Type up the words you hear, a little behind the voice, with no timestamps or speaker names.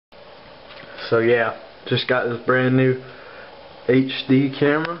So yeah, just got this brand new HD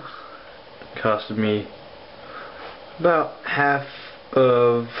camera. Costed me about half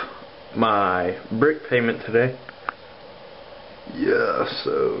of my brick payment today. Yeah,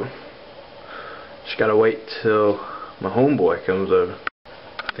 so just gotta wait till my homeboy comes over.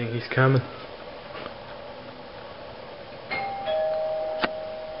 I think he's coming.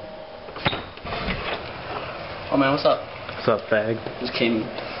 Oh man, what's up? What's up, fag? Just came.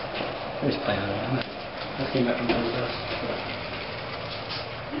 Just playing around. Just came back from the house.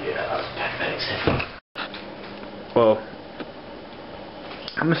 Yeah, that was pathetic. Well,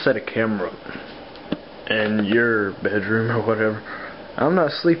 I'm gonna set a camera up in your bedroom or whatever. I'm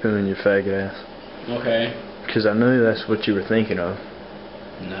not sleeping in your faggot ass. Okay. Because I know that's what you were thinking of.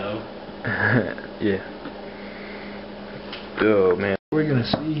 No. Yeah. Oh man. We're gonna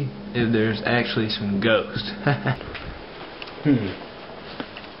see if there's actually some ghosts.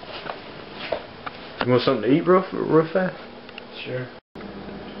 You want something to eat real fast? Sure.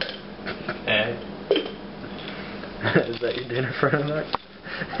 Egg. Is that your dinner for tonight?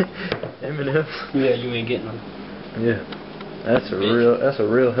 M&M's? Yeah, you ain't getting them. Yeah. That's a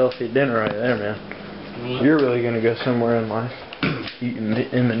real healthy dinner right there, man. You're really gonna go somewhere in life eating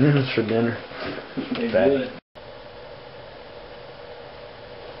M&M's for dinner. Good.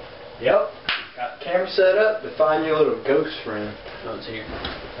 Yep. Got the camera set up to find your little ghost friend. Oh, it's here.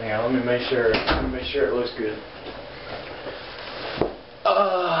 Hang on, let me make sure it looks good.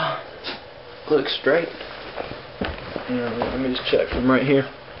 Looks straight. Let me just check from right here.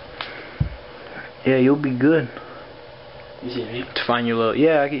 Yeah, you'll be good. You see me? To find your little,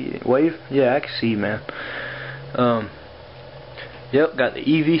 yeah, I can wave. Yeah, I can see you, man. Yep, got the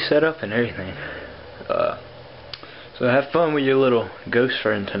EV set up and everything. So have fun with your little ghost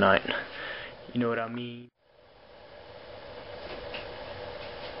friend tonight. You know what I mean?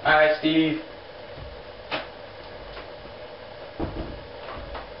 Alright, Steve.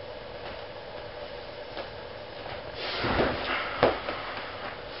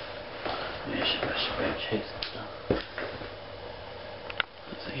 Yeah, she better chase and stuff.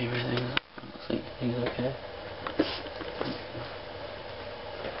 Looks like everything's okay.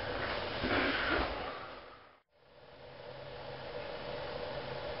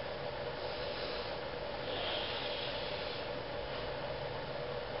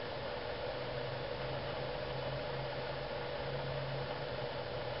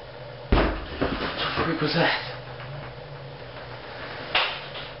 What was that?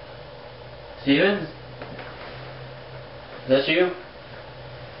 Steven? Is that you?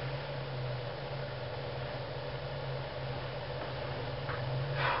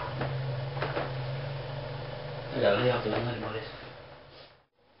 I gotta lay off those night buddies.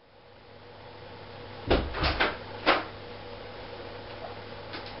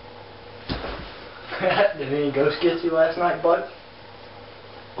 Did any ghost get you last night, bud?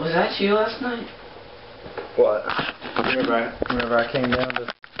 Was that you last night? What? Remember I came down to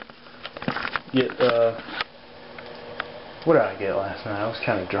get, what did I get last night? I was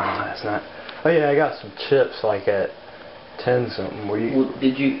kind of drunk last night. Oh yeah, I got some chips like at 10 something. Were you? Well,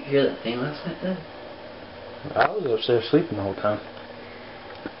 did you hear that thing last night then? I was upstairs sleeping the whole time.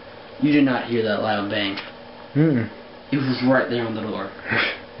 You did not hear that loud bang. Mm-mm. It was right there on the door.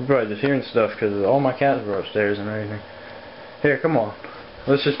 You're probably just hearing stuff because all my cats were upstairs and everything. Here, come on.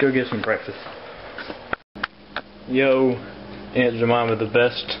 Let's just go get some breakfast. Yo, Aunt Jemima, the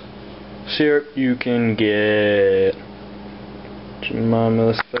best syrup you can get. Jemima,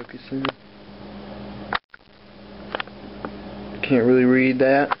 let's focus in. Can't really read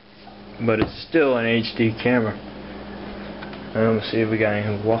that, but it's still an HD camera. Let's see if we got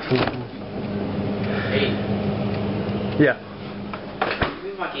any waffles. Hey. Yeah.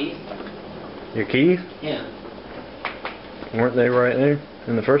 Where's my keys? Your keys? Yeah. Weren't they right there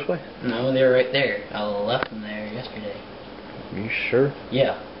in the first place? No, they were right there. I left them there yesterday. You sure?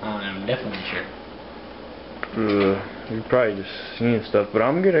 Yeah, I'm definitely sure. You're probably just seeing stuff, but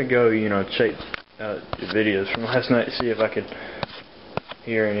I'm gonna go, check out your videos from last night to see if I could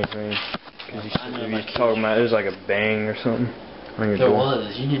hear anything. Cause you were talking about it was like a bang or something on your door. There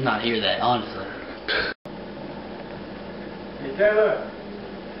was. You did not hear that, honestly. Hey Taylor.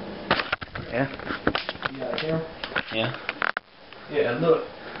 Yeah. You got a camera? Yeah. Yeah. Look,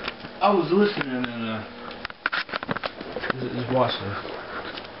 I was listening and just watch this.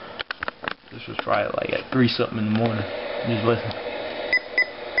 This was probably like at 3 something in the morning. Just listen.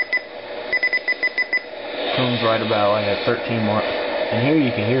 Comes right about like at 13 mark. And here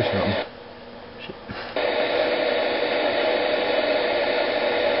you can hear something. Shit.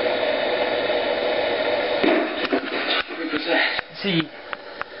 What was that? See,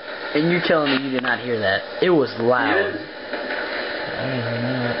 And you're telling me you did not hear that? It was loud. I didn't hear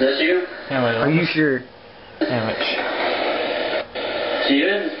that. Is that you? Are you sure? Damn it.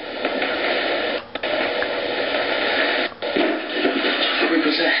 Steven? What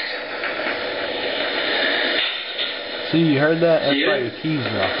was that? See, you heard that? That's See probably it? your keys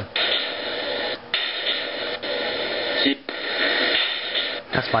dropping.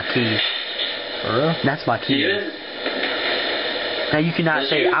 That's my keys. For real? That's my keys. Steven? Now you cannot Is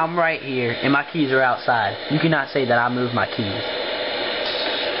say you? I'm right here and my keys are outside. You cannot say that I moved my keys.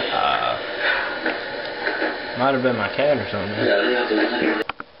 Might have been my cat or something.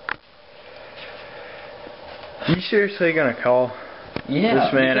 You seriously gonna call Yeah.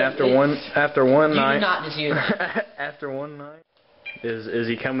 this man after one You night? did not just hear that. After one night? Is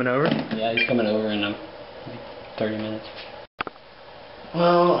he coming over? Yeah, he's coming over in 30 minutes.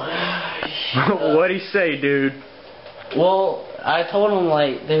 Well, What'd he say, dude? well, I told him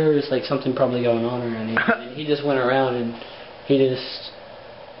like there was like something probably going on around here. And he just went around and he just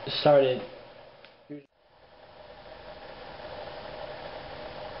started.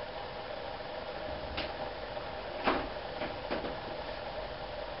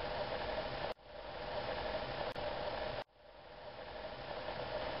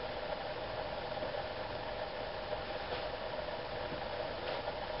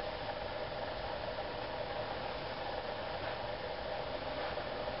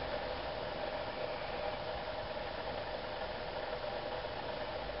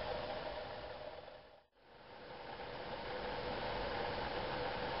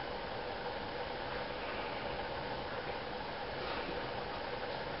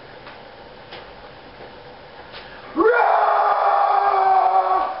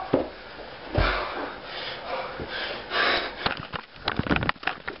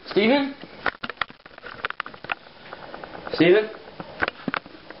 Steven? Steven?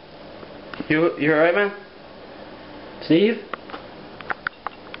 You alright, man? Steve?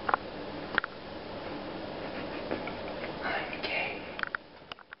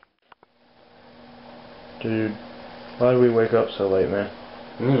 Dude, why did we wake up so late, man?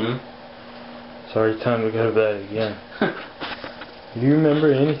 It's already time to go to bed again. Do you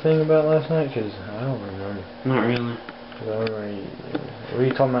remember anything about last night? Because I don't remember. Not really. 'Cause I remember were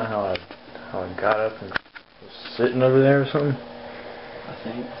you talking about how I got up and was sitting over there or something? I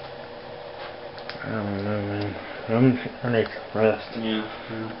think. I don't know, man. I need to rest. Yeah.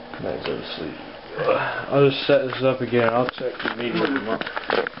 I might go to sleep. I'll just set this up again. I'll check the meeting with the month.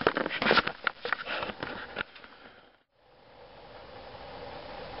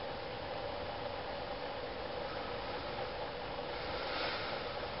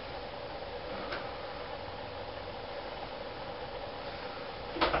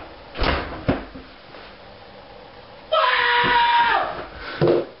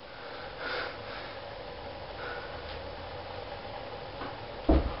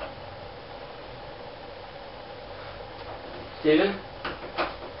 Steven?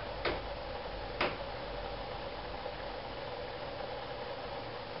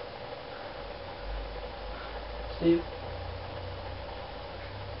 Steve?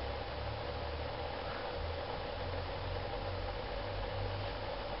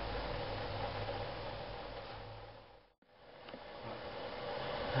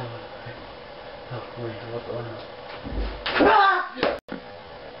 Oh, wait, what's going on?